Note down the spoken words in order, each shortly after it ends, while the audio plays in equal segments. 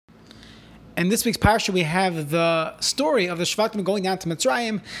In this week's parsha, we have the story of the Shvatim going down to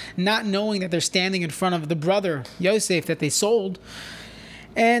Mitzrayim, not knowing that they're standing in front of the brother, Yosef, that they sold.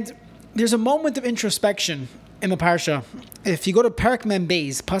 And there's a moment of introspection in the parsha. If you go to Perek Mem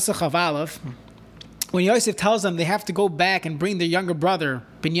Beis, Pasuk Chav Aleph, when Yosef tells them they have to go back and bring their younger brother,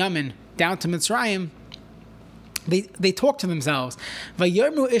 Binyamin, down to Mitzrayim, they talk to themselves.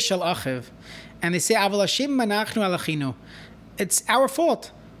 Vayirmu ish al achiv. And they say, Aval Hashem manachnu alachinu. It's our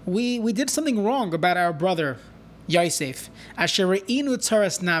fault. We did something wrong about our brother, Yosef. Asher re'inu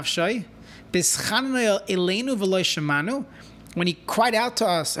tzaras nafshay, bischananu eleinu v'lo shemanu. When he cried out to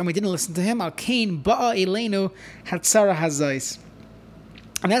us and we didn't listen to him, al kain ba'a eleinu hatzara hazais.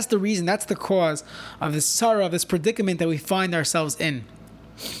 And that's the reason, that's the cause of this tzara, of this predicament that we find ourselves in.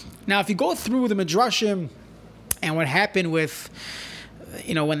 Now, if you go through the Midrashim and what happened with,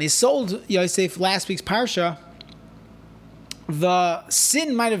 when they sold Yosef last week's parsha, the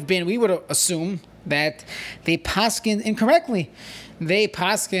sin might have been, we would assume, that they paskin incorrectly. They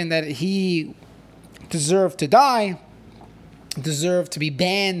paskin that he deserved to die, deserved to be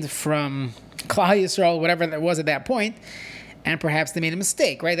banned from Klal Yisrael, whatever that was at that point, and perhaps they made a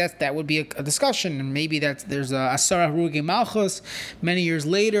mistake, right? That would be a discussion, and maybe there's a Asara Harugi Malchus many years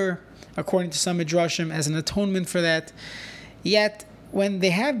later, according to some Midrashim, as an atonement for that. Yet, when they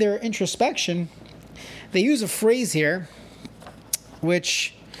have their introspection, they use a phrase here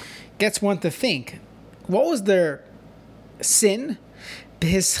which gets one to think. What was their sin?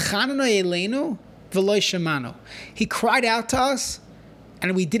 He cried out to us,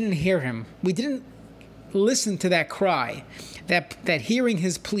 and we didn't hear him. We didn't listen to that cry, that hearing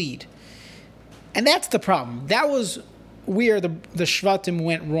his plead. And that's the problem. That was where the Shvatim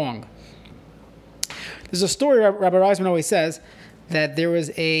went wrong. There's a story Rabbi Reisman always says, that there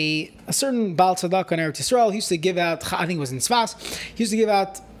was a certain Baal Tzedakah in Eretz Yisrael. He used to give out, I think it was in Tzfas, he used to give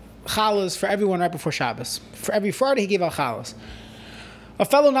out challahs for everyone right before Shabbos. For every Friday, he gave out challahs. A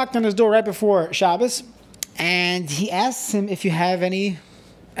fellow knocked on his door right before Shabbos, and he asked him if you have any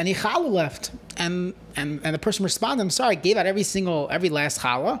challah left. And the person responded, I'm sorry, I gave out every last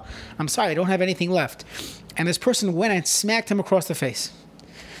challah. I'm sorry, I don't have anything left. And this person went and smacked him across the face.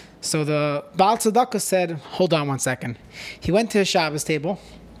 So the Baal Tzedakah said, hold on one second. He went to his Shabbos table,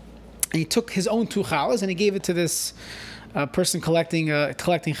 and he took his own 2 challahs, and he gave it to this person collecting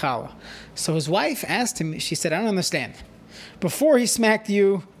challah. So his wife asked him, she said, I don't understand. Before he smacked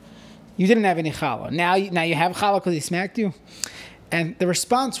you, you didn't have any challah. Now you have challah because he smacked you? And the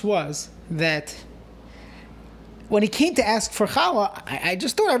response was that when he came to ask for challah, I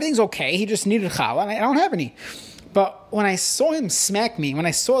just thought everything's okay. He just needed challah, and I don't have any. But when I saw him smack me, when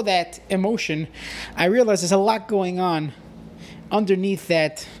I saw that emotion, I realized there's a lot going on underneath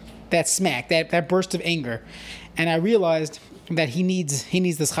that smack, that burst of anger. And I realized that he needs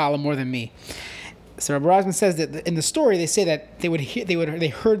this challah more than me. So Rabbi Reisman says that in the story they say that they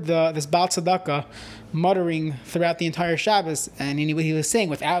heard this Baal Tzedakah muttering throughout the entire Shabbos, and he was saying,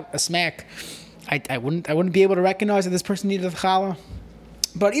 without a smack, I wouldn't be able to recognize that this person needed the challah.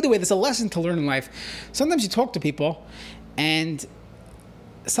 But either way, there's a lesson to learn in life. Sometimes you talk to people, and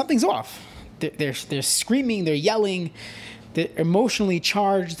something's off. They're screaming, they're yelling, they're emotionally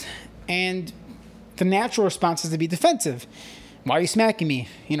charged, and the natural response is to be defensive. Why are you smacking me?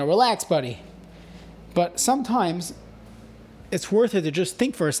 Relax, buddy. But sometimes it's worth it to just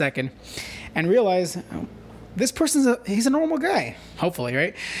think for a second and realize this he's a normal guy, hopefully,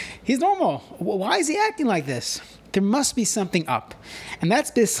 right? He's normal. Why is he acting like this? There must be something up. And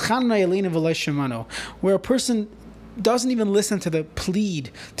that's where a person doesn't even listen to the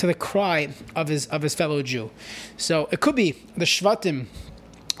plead, to the cry of his fellow Jew. So it could be the Shvatim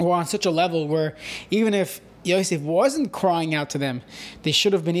were on such a level where even if Yosef wasn't crying out to them, they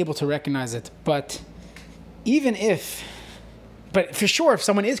should have been able to recognize it. But for sure, if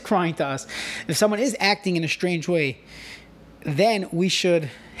someone is crying to us, if someone is acting in a strange way, then we should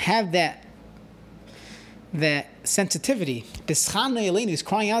have that sensitivity. Bischana Elenu is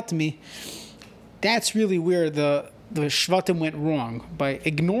crying out to me. That's really where the Shvatim went wrong, by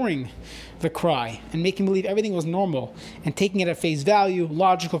ignoring the cry and making believe everything was normal and taking it at face value,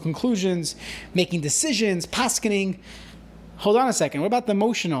 logical conclusions, making decisions, paskening. Hold on a second. What about the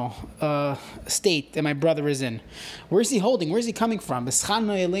emotional state that my brother is in? Where is he holding? Where is he coming from?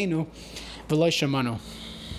 Bischana Elenu v'lo shamanu.